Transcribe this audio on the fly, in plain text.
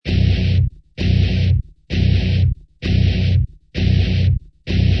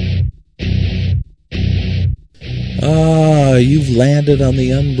you've landed on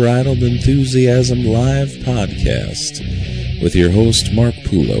the Unbridled Enthusiasm Live podcast with your host, Mark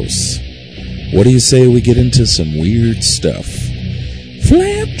Poulos. What do you say we get into some weird stuff?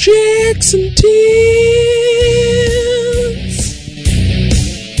 Flapjacks and tits!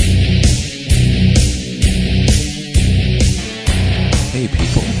 Hey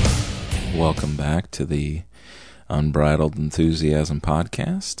people, welcome back to the Unbridled Enthusiasm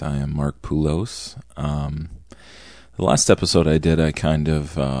podcast. I am Mark Poulos. The last episode I did, I kind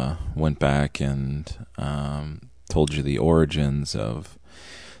of went back and told you the origins of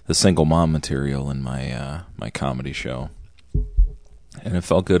the single mom material in my my comedy show, and it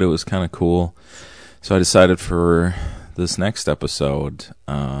felt good. It was kind of cool, so I decided for this next episode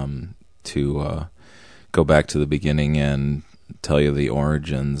to go back to the beginning and tell you the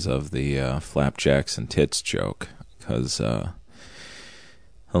origins of the flapjacks and tits joke, because in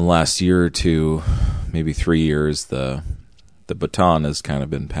the last year or two, maybe 3 years, the baton has kind of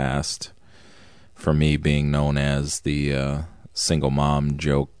been passed from me being known as the single mom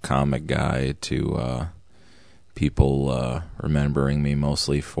joke comic guy to people remembering me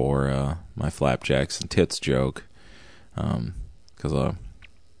mostly for my flapjacks and tits joke, because I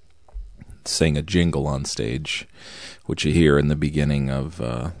sing a jingle on stage, which you hear in the beginning of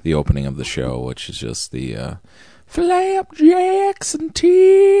the opening of the show, which is just the flapjacks and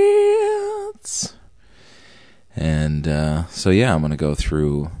tits. And so yeah, I'm going to go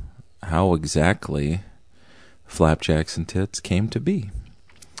through how exactly flapjacks and tits came to be.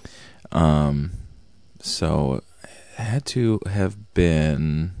 So it had to have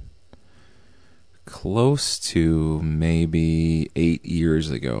been close to maybe 8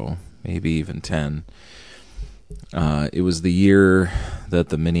 years ago, maybe even 10. It was the year that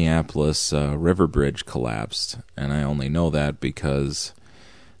the Minneapolis River Bridge collapsed, and I only know that because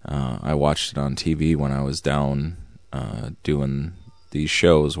I watched it on TV when I was down doing these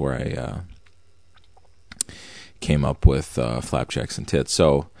shows where I came up with flapjacks and tits.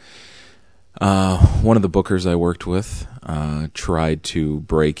 So one of the bookers I worked with tried to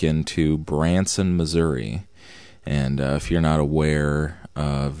break into Branson, Missouri, and if you're not aware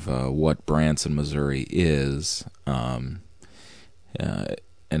of what Branson, Missouri is,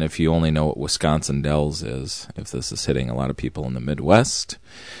 and if you only know what Wisconsin Dells is, if this is hitting a lot of people in the Midwest,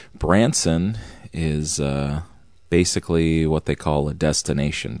 Branson is basically what they call a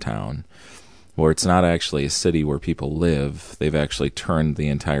destination town, where it's not actually a city where people live. They've actually turned the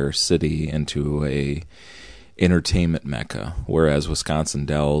entire city into a entertainment mecca, whereas Wisconsin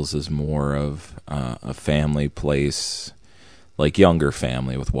Dells is more of a family place, like younger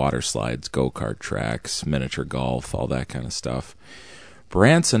family with water slides, go-kart tracks, miniature golf, all that kind of stuff.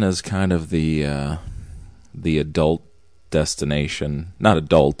 Branson is kind of the adult destination, not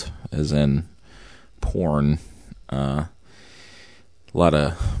adult as in porn, a lot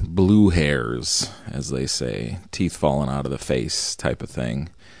of blue hairs, as they say, teeth falling out of the face type of thing.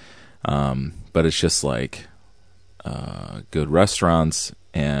 But it's just like good restaurants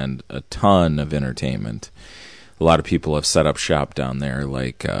and a ton of entertainment. A lot of people have set up shop down there,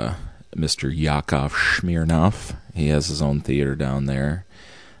 like Mr. Yakov Smirnoff. He has his own theater down there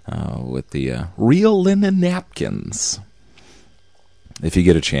with the real linen napkins. If you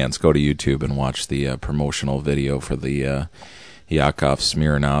get a chance, go to YouTube and watch the promotional video for the Yakov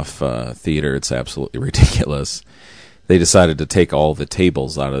Smirnoff theater. It's absolutely ridiculous. They decided to take all the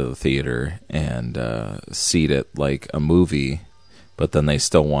tables out of the theater and seat it like a movie, but then they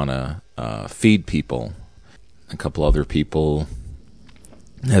still want to feed people. A couple other people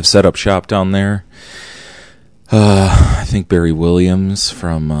have set up shop down there. I think Barry Williams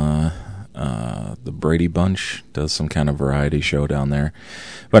from the Brady Bunch does some kind of variety show down there.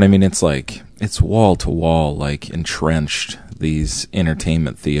 But I mean, it's like, it's wall to wall, like entrenched, these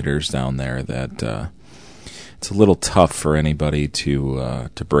entertainment theaters down there, that it's a little tough for anybody to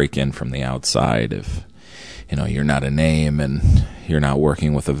break in from the outside if, you know, you're not a name and you're not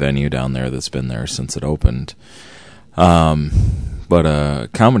working with a venue down there that's been there since it opened. But a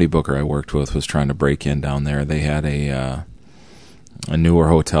comedy booker I worked with was trying to break in down there. They had a newer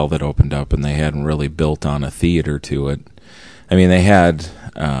hotel that opened up, and they hadn't really built on a theater to it. I mean, they had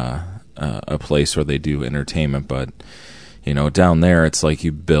a place where they do entertainment, but, you know, down there it's like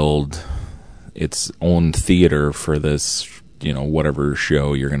you build its own theater for this, you know, whatever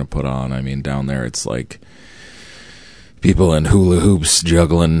show you're going to put on. I mean, down there it's like people in hula hoops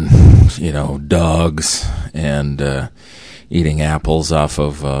juggling, you know, dogs and eating apples off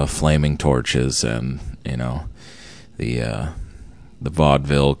of flaming torches, and, you know, the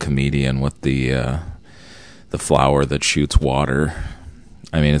vaudeville comedian with the flower that shoots water.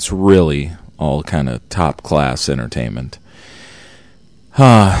 I mean, it's really all kind of top class entertainment.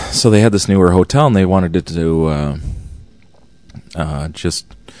 So they had this newer hotel, and they wanted it to just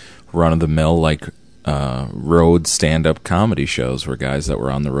run-of-the-mill, like road stand-up comedy shows where guys that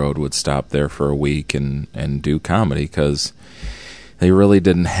were on the road would stop there for a week and do comedy, because they really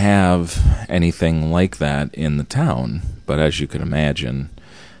didn't have anything like that in the town. But as you can imagine,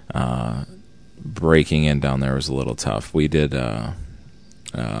 breaking in down there was a little tough. We did...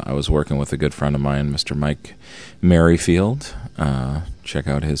 I was working with a good friend of mine, Mr. Mike Merrifield. Check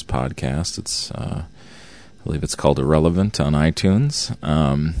out his podcast. It's, I believe it's called Irrelevant on iTunes.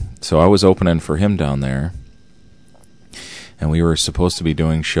 So I was opening for him down there, and we were supposed to be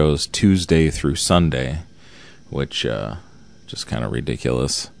doing shows Tuesday through Sunday, which just kind of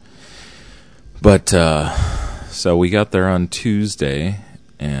ridiculous. But so we got there on Tuesday,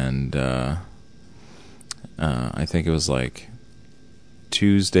 and I think it was like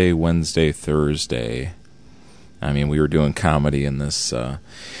Tuesday, Wednesday, Thursday. I mean, we were doing comedy in this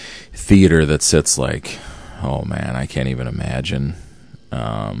theater that sits like, oh man, I can't even imagine.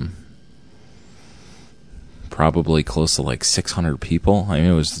 Probably close to like 600 people. I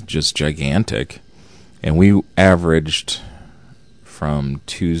mean, it was just gigantic. And we averaged from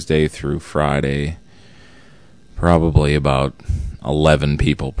Tuesday through Friday probably about 11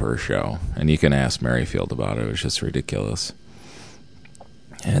 people per show. And you can ask Merrifield about it. It was just ridiculous.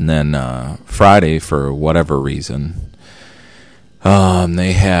 And then Friday, for whatever reason,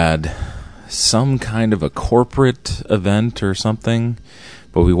 they had some kind of a corporate event or something.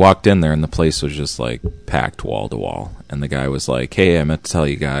 But we walked in there, and the place was just like packed wall to wall. And the guy was like, "Hey, I meant to tell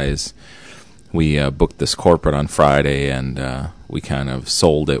you guys, we booked this corporate on Friday, and we kind of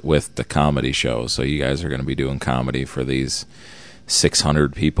sold it with the comedy show. So you guys are going to be doing comedy for these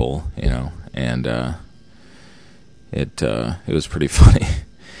 600 people, you know." And it was pretty funny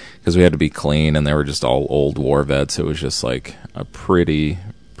because we had to be clean, and they were just all old war vets. It was just like a pretty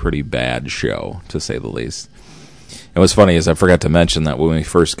bad show, to say the least. And what's funny is I forgot to mention that when we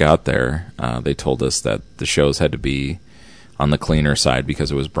first got there, they told us that the shows had to be on the cleaner side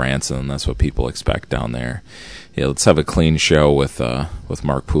because it was Branson, and that's what people expect down there. Yeah, let's have a clean show with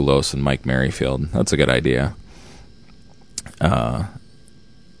Mark Poulos and Mike Merrifield. That's a good idea.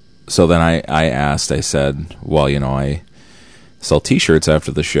 So then I asked, I said, well, you know, I sell T-shirts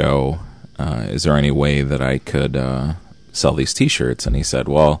after the show. Is there any way that I could sell these T-shirts? And he said,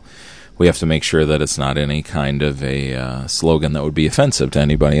 well, we have to make sure that it's not any kind of a slogan that would be offensive to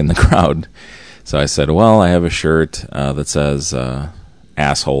anybody in the crowd. So I said, well, I have a shirt that says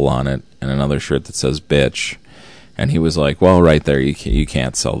asshole on it, and another shirt that says bitch. And he was like, well, right there, you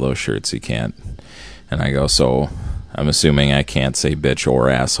can't sell those shirts. You can't. And I go, so I'm assuming I can't say bitch or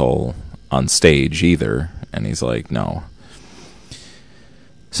asshole on stage either. And he's like, no.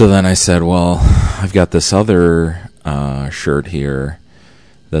 So then I said, well, I've got this other shirt here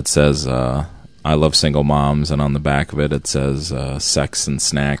that says, I love single moms, and on the back of it, it says, sex and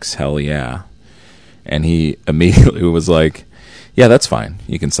snacks, hell yeah. And he immediately was like, yeah, that's fine.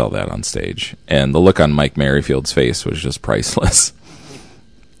 You can sell that on stage. And the look on Mike Merrifield's face was just priceless.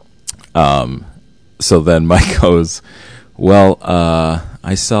 So then Mike goes, well,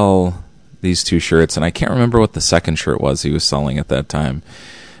 I sell these two shirts, and I can't remember what the second shirt was he was selling at that time.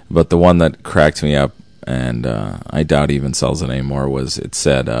 But the one that cracked me up, and I doubt he even sells it anymore, was it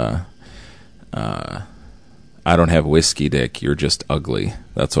said, I don't have whiskey dick, you're just ugly.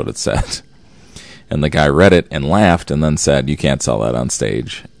 That's what it said. And the guy read it and laughed and then said, you can't sell that on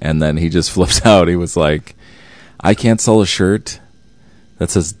stage. And then he just flipped out. He was like, I can't sell a shirt that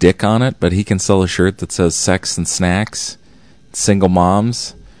says dick on it, but he can sell a shirt that says sex and snacks, single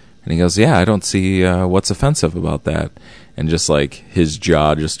moms. And he goes, yeah, I don't see what's offensive about that. And just like his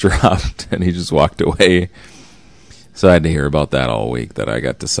jaw just dropped and he just walked away. So I had to hear about that all week, that I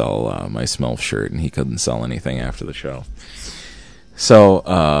got to sell my Smilf shirt and he couldn't sell anything after the show. So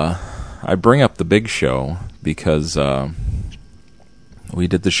I bring up the big show because we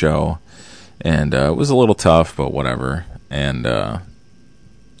did the show and it was a little tough, but whatever. And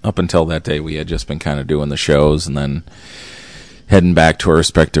up until that day, we had just been kind of doing the shows and then heading back to our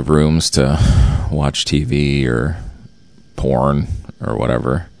respective rooms to watch TV or porn or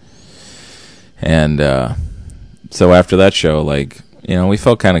whatever. And so after that show, like, you know, we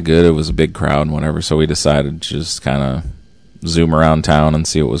felt kind of good. It was a big crowd and whatever, so we decided to just kind of zoom around town and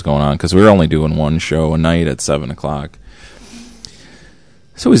see what was going on, because we were only doing one show a night at 7 o'clock.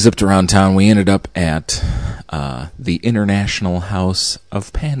 So we zipped around town. We ended up at the International House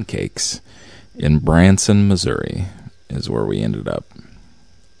of Pancakes in Branson, Missouri, is where we ended up.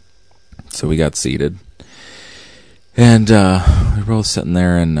 So we got seated. And we were both sitting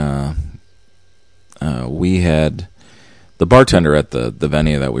there, and we had the bartender at the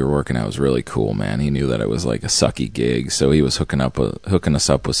venue that we were working at was really cool, man. He knew that it was like a sucky gig, so he was hooking us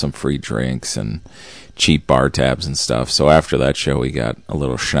up with some free drinks and cheap bar tabs and stuff. So after that show, we got a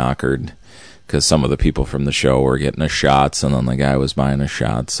little schnockered because some of the people from the show were getting us shots, and then the guy was buying a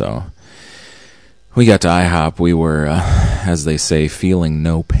shot. So we got to IHOP. We were, as they say, feeling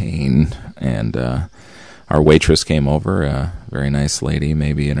no pain, and our waitress came over, a very nice lady,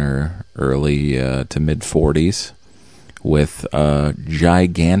 maybe in her early to mid-40s, with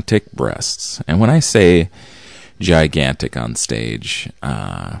gigantic breasts. And when I say gigantic on stage,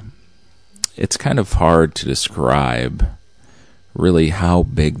 it's kind of hard to describe really how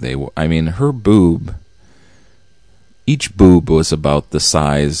big they were. I mean, her boob, each boob was about the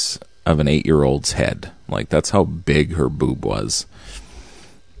size of an 8-year-old's head. Like, that's how big her boob was.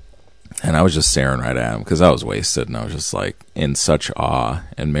 And I was just staring right at him because I was wasted, and I was just like in such awe.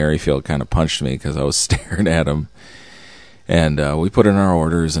 And Merrifield kind of punched me because I was staring at him. And we put in our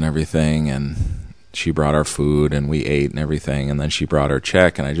orders and everything, and she brought our food, and we ate and everything. And then she brought our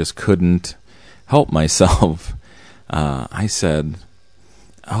check, and I just couldn't help myself. I said,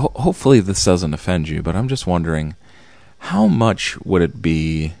 hopefully this doesn't offend you, but I'm just wondering, how much would it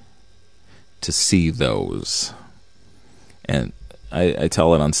be to see those? And I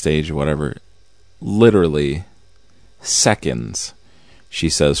tell it on stage or whatever, literally seconds, she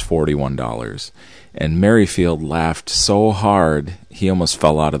says $41. And Merrifield laughed so hard, he almost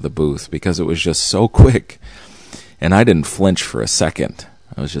fell out of the booth because it was just so quick. And I didn't flinch for a second.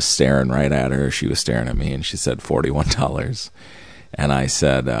 I was just staring right at her. She was staring at me, and she said $41. And I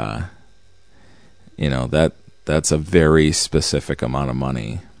said, that's a very specific amount of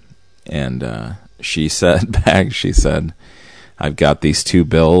money. And she said back, I've got these 2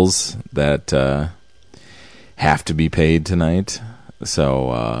 bills that have to be paid tonight,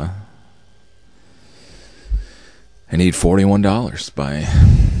 so I need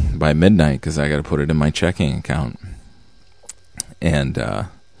 $41 by midnight because I got to put it in my checking account. And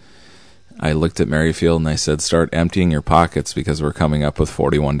I looked at Merrifield and I said, start emptying your pockets because we're coming up with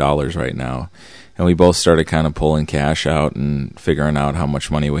 $41 right now. And we both started kind of pulling cash out and figuring out how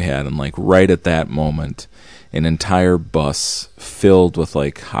much money we had. And like right at that moment, an entire bus filled with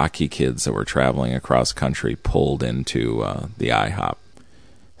like hockey kids that were traveling across country pulled into the IHOP.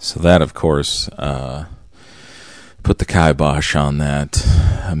 So that, of course, put the kibosh on that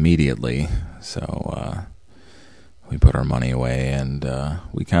immediately. So we put our money away, and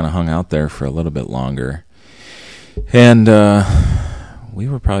we kind of hung out there for a little bit longer. And we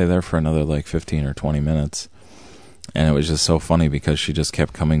were probably there for another like 15 or 20 minutes. And it was just so funny because she just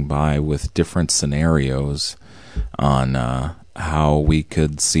kept coming by with different scenarios on how we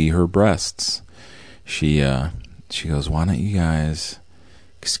could see her breasts. She goes, why don't you guys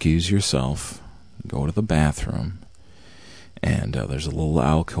excuse yourself, go to the bathroom, and there's a little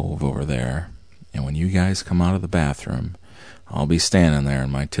alcove over there. And when you guys come out of the bathroom, I'll be standing there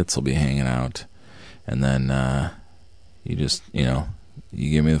and my tits will be hanging out. And then you just, you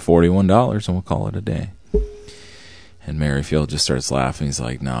give me the $41 and we'll call it a day. And Merrifield just starts laughing. He's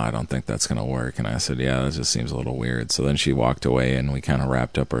like, no, I don't think that's going to work. And I said, yeah, that just seems a little weird. So then she walked away and we kind of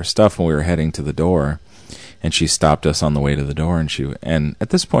wrapped up our stuff and we were heading to the door. And she stopped us on the way to the door. And at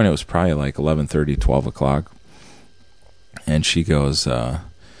this point, it was probably like 11:30, 12 o'clock. And she goes,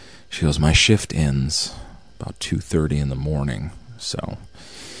 my shift ends about 2:30 in the morning. So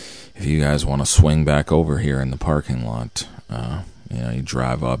if you guys want to swing back over here in the parking lot, you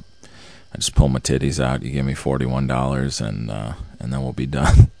drive up. I just pull my titties out. You give me $41, and then we'll be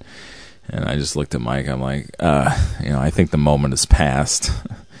done. And I just looked at Mike. I'm like, I think the moment has passed.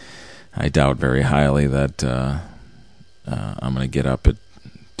 I doubt very highly that I'm going to get up at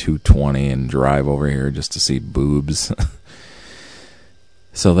 2:20 and drive over here just to see boobs.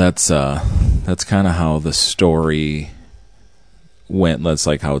 So that's kind of how the story went. That's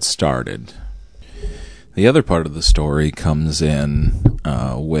like how it started. The other part of the story comes in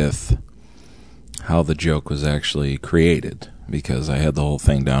with how the joke was actually created, because I had the whole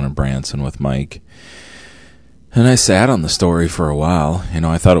thing down in Branson with Mike, and I sat on the story for a while.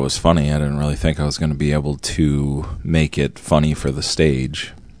 I thought it was funny. I didn't really think I was going to be able to make it funny for the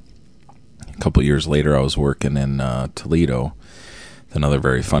stage. A couple years later, I was working in Toledo with another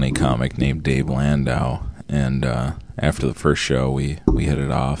very funny comic named Dave Landau, and after the first show, we hit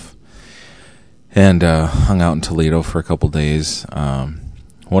it off and hung out in Toledo for a couple days.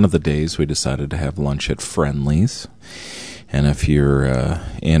 One of the days we decided to have lunch at Friendly's. And if you're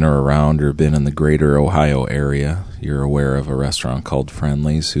in or around or been in the greater Ohio area, you're aware of a restaurant called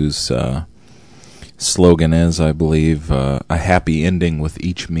Friendly's whose slogan is, I believe, a happy ending with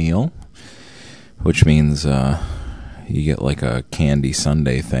each meal, which means you get like a candy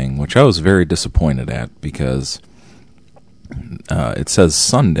sundae thing, which I was very disappointed at because it says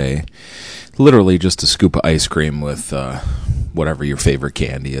sundae, literally just a scoop of ice cream with whatever your favorite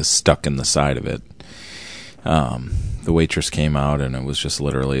candy is stuck in the side of it. The waitress came out and it was just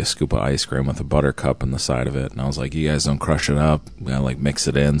literally a scoop of ice cream with a buttercup in the side of it. And I was like, you guys don't crush it up. We gotta like mix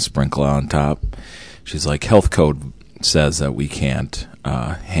it in, sprinkle it on top. She's like, health code says that we can't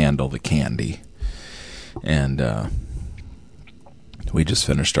handle the candy. And we just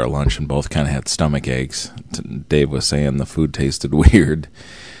finished our lunch and both kind of had stomach aches. Dave was saying the food tasted weird.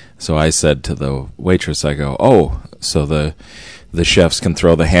 So I said to the waitress, I go, oh, so the chefs can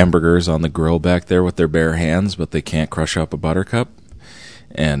throw the hamburgers on the grill back there with their bare hands, but they can't crush up a buttercup?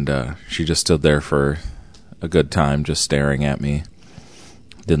 And she just stood there for a good time just staring at me.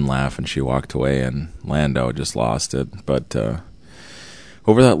 Didn't laugh, and she walked away, and Lando just lost it. But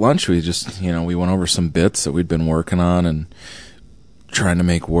over that lunch, we just, we went over some bits that we'd been working on and trying to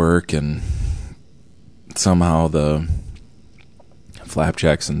make work, and somehow the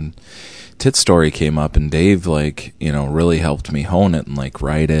Flapjacks and Tits story came up, and Dave, really helped me hone it and,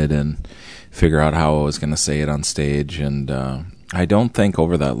 write it and figure out how I was going to say it on stage. And I don't think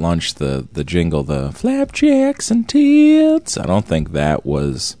over that lunch, the jingle, the Flapjacks and Tits, I don't think that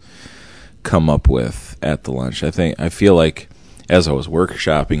was come up with at the lunch. I feel like as I was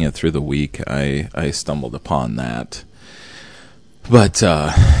workshopping it through the week, I stumbled upon that. But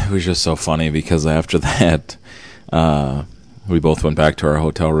it was just so funny because after that, we both went back to our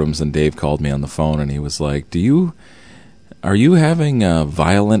hotel rooms, and Dave called me on the phone, and he was like, are you having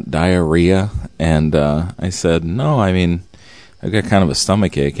violent diarrhea? And I said, no, I got kind of a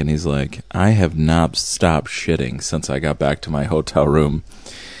stomach ache. And he's like, I have not stopped shitting since I got back to my hotel room.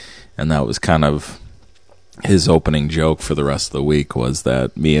 And that was kind of his opening joke for the rest of the week, was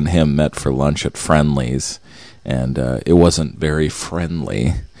that me and him met for lunch at Friendly's, and it wasn't very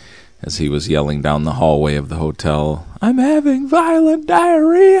friendly, as he was yelling down the hallway of the hotel, I'm having violent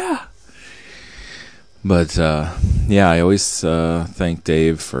diarrhea. But, I always thank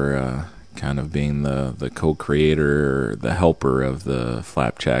Dave for kind of being the co-creator, or the helper of the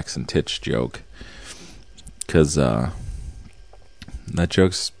Flapjacks and Tits joke. Because that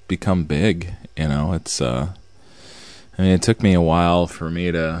joke's become big, It's, it took me a while for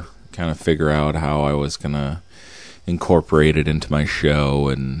me to kind of figure out how I was going to incorporate it into my show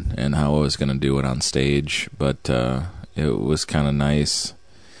and how I was going to do it on stage. But it was kind of nice.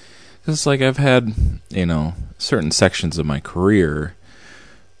 It's like I've had, certain sections of my career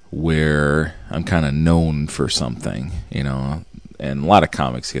where I'm kind of known for something, and a lot of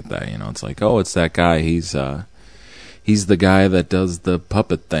comics get that, it's like, oh, it's that guy, he's the guy that does the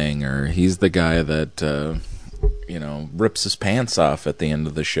puppet thing, or he's the guy that, rips his pants off at the end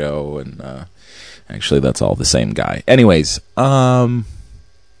of the show, and actually that's all the same guy. Anyways, so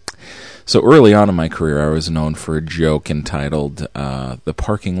early on in my career, I was known for a joke entitled The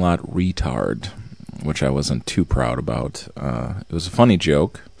Parking Lot Retard, which I wasn't too proud about. It was a funny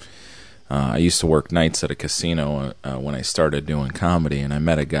joke. I used to work nights at a casino when I started doing comedy, and I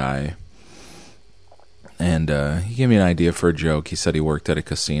met a guy, and he gave me an idea for a joke. He said he worked at a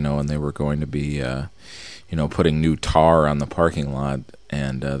casino, and they were going to be, putting new tar on the parking lot,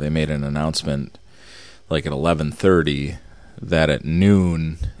 and they made an announcement at 11:30 that at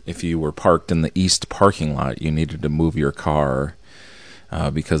noon, if you were parked in the east parking lot, you needed to move your car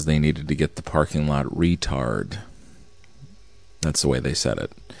because they needed to get the parking lot retard. That's the way they said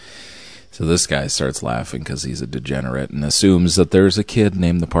it. So this guy starts laughing because he's a degenerate and assumes that there's a kid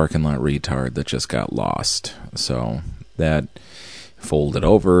named the parking lot retard that just got lost. So that folded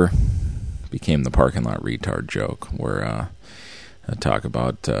over, became the parking lot retard joke, where I talk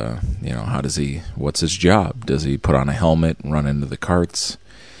about, what's his job? Does he put on a helmet and run into the carts?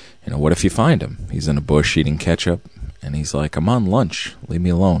 What if you find him? He's in a bush eating ketchup, and he's like, I'm on lunch, leave me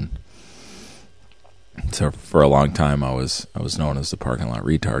alone. So for a long time, I was known as the parking lot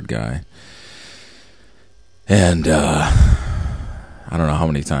retard guy. And I don't know how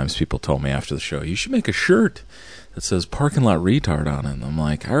many times people told me after the show, you should make a shirt that says parking lot retard on it. And I'm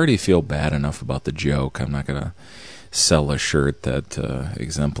like, I already feel bad enough about the joke. I'm not going to sell a shirt that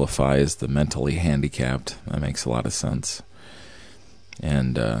exemplifies the mentally handicapped. That makes a lot of sense.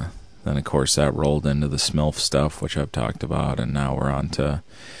 And then, of course, that rolled into the SMILF stuff, which I've talked about, and now we're on to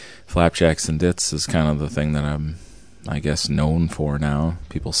Flapjacks and Tits is kind of the thing that I'm, I guess, known for now.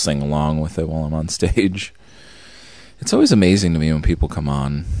 People sing along with it while I'm on stage. It's always amazing to me when people come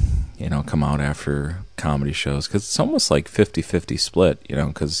out after comedy shows, because it's almost like 50-50 split,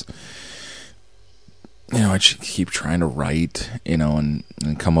 because I just keep trying to write, and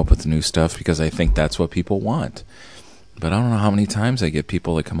come up with new stuff because I think that's what people want. But I don't know how many times I get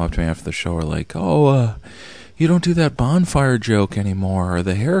people that come up to me after the show are like, you don't do that bonfire joke anymore, or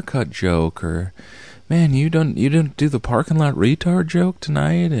the haircut joke, or man, you didn't do the parking lot retard joke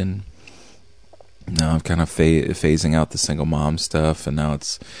tonight. And now I'm kind of phasing out the single mom stuff, and now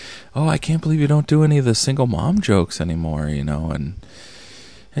it's, I can't believe you don't do any of the single mom jokes anymore, and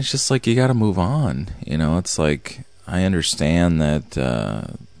it's just like, you got to move on, it's like, I understand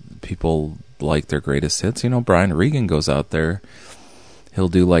that people like their greatest hits. Brian Regan goes out there, he'll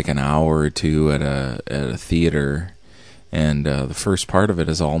do like an hour or two at a theater, and the first part of it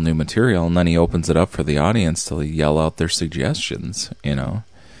is all new material, and then he opens it up for the audience to yell out their suggestions, and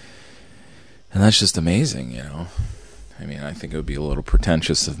that's just amazing, I mean, I think it would be a little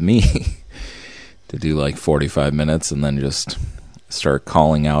pretentious of me to do like 45 minutes and then just start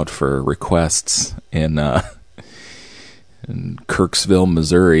calling out for requests in Kirksville,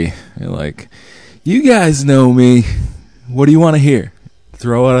 Missouri. You're like, you guys know me. What do you want to hear?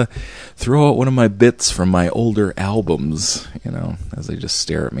 Throw out one of my bits from my older albums, as they just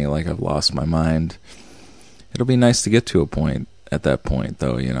stare at me like I've lost my mind. It'll be nice to get to a point at that point,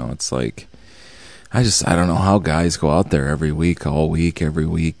 though, it's like, I don't know how guys go out there every week,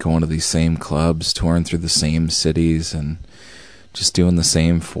 going to these same clubs, touring through the same cities, and just doing the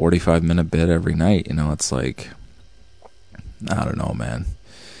same 45-minute bit every night. It's like, I don't know, man.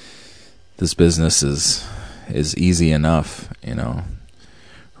 This business is easy enough,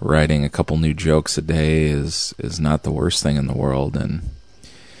 Writing a couple new jokes a day is not the worst thing in the world, and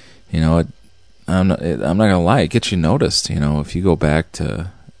I'm not gonna lie, it gets you noticed. If you go back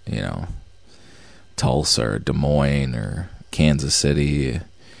to Tulsa or Des Moines or Kansas City,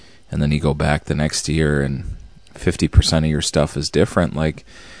 and then you go back the next year and 50% of your stuff is different, like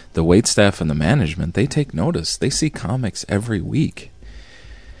the wait staff and the management, they take notice. They see comics every week.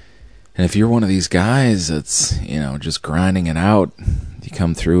 And if you're one of these guys that's, just grinding it out, you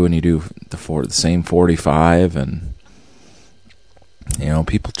come through and you do the same 45, and,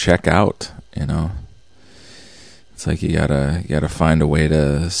 people check out, It's like you gotta find a way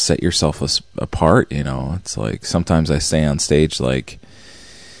to set yourself apart, It's like sometimes I say on stage, like,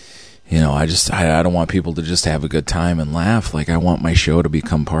 I don't want people to just have a good time and laugh. Like, I want my show to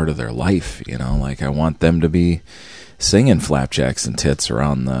become part of their life, Like, I want them to be singing Flapjacks and Tits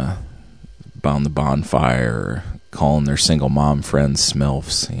around the bonfire, or calling their single mom friends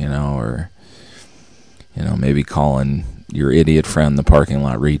Smilfs, or, maybe calling your idiot friend the parking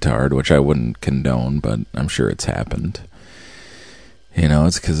lot retard, which I wouldn't condone, but I'm sure it's happened.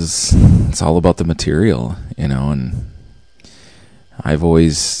 It's because it's all about the material, and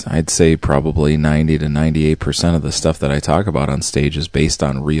I'd say probably 90 to 98% of the stuff that I talk about on stage is based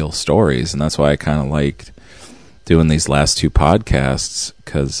on real stories, and that's why I kind of liked doing these last two podcasts,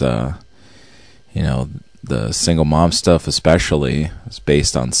 because, the single mom stuff especially is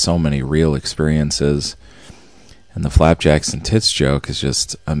based on so many real experiences, and the Flapjacks and Tits joke is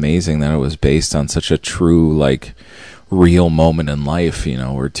just amazing that it was based on such a true, like, real moment in life,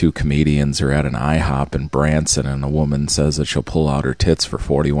 where two comedians are at an IHOP in Branson and a woman says that she'll pull out her tits for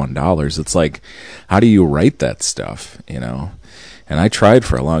 $41. It's like, how do you write that stuff, And I tried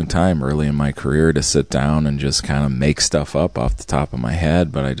for a long time early in my career to sit down and just kind of make stuff up off the top of my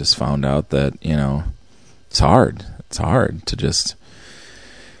head, but I just found out that, it's hard. It's hard to just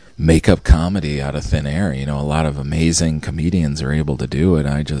make up comedy out of thin air. A lot of amazing comedians are able to do it.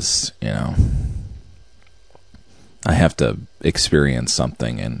 I just, I have to experience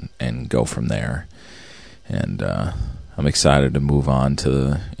something and go from there. And I'm excited to move on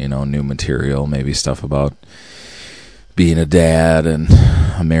to, new material, maybe stuff about being a dad and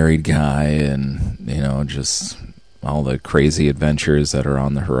a married guy, and, just all the crazy adventures that are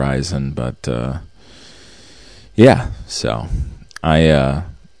on the horizon. But, yeah, so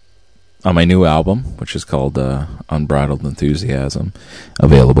on my new album, which is called Unbridled Enthusiasm,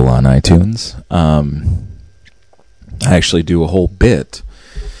 available on iTunes, I actually do a whole bit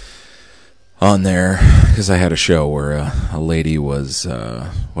on there, because I had a show where a lady was,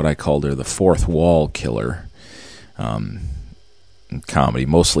 what I called her the fourth wall killer. In comedy,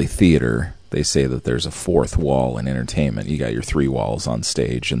 mostly theater, they say that there's a fourth wall in entertainment. You got your three walls on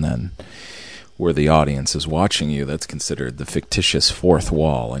stage, and then where the audience is watching you, that's considered the fictitious fourth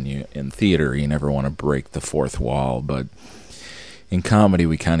wall. And in theater, you never want to break the fourth wall, but in comedy,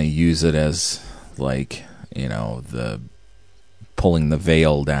 we kind of use it as, like, the pulling the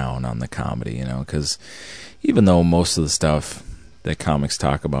veil down on the comedy, because even though most of the stuff that comics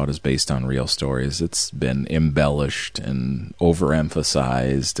talk about is based on real stories, it's been embellished and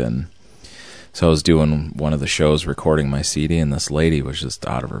overemphasized. And so I was doing one of the shows, recording my CD, and this lady was just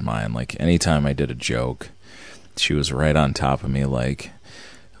out of her mind. Like, anytime I did a joke, she was right on top of me, like,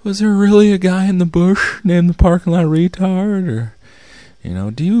 was there really a guy in the bush named the parking lot retard? Or,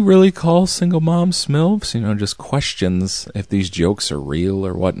 do you really call single moms MILFs? Just questions if these jokes are real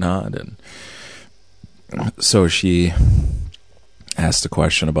or whatnot. And so she asked a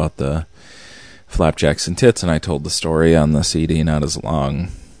question about the flapjacks and tits, and I told the story on the CD, not as long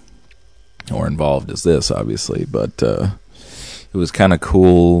or involved as this, obviously, but it was kind of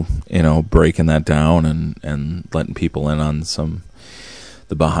cool, breaking that down and letting people in on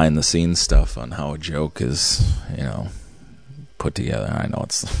the behind the scenes stuff on how a joke is, put together. I know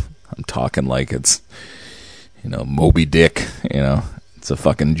I'm talking like it's, Moby Dick, it's a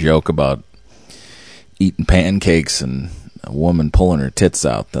fucking joke about eating pancakes and a woman pulling her tits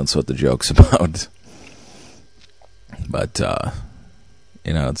out. That's what the joke's about. But,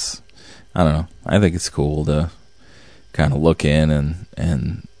 it's, I don't know. I think it's cool to kind of look in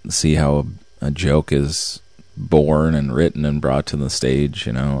and see how a joke is born and written and brought to the stage,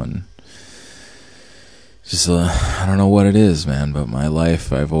 and just, I don't know what it is, man, but my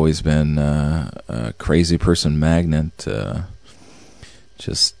life, I've always been a crazy person magnet,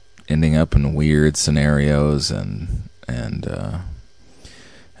 just ending up in weird scenarios, and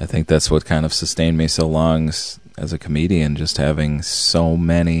I think that's what kind of sustained me so long as a comedian, just having so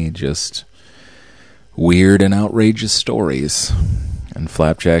many just weird and outrageous stories. And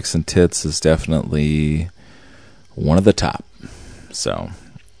Flapjacks and Tits is definitely one of the top. So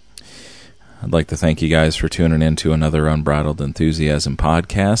I'd like to thank you guys for tuning in to another Unbridled Enthusiasm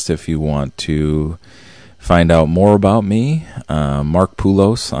podcast. If you want to find out more about me, Mark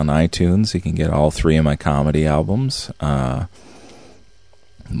Poulos on iTunes. You can get all 3 of my comedy albums.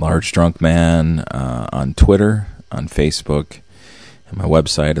 Large Drunk Man on Twitter, on Facebook, and my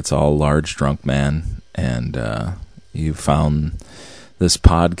website. It's all Large Drunk Man. And you found this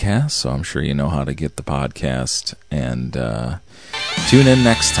podcast, so I'm sure you know how to get the podcast. And tune in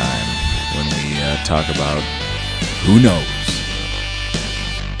next time when we talk about who knows.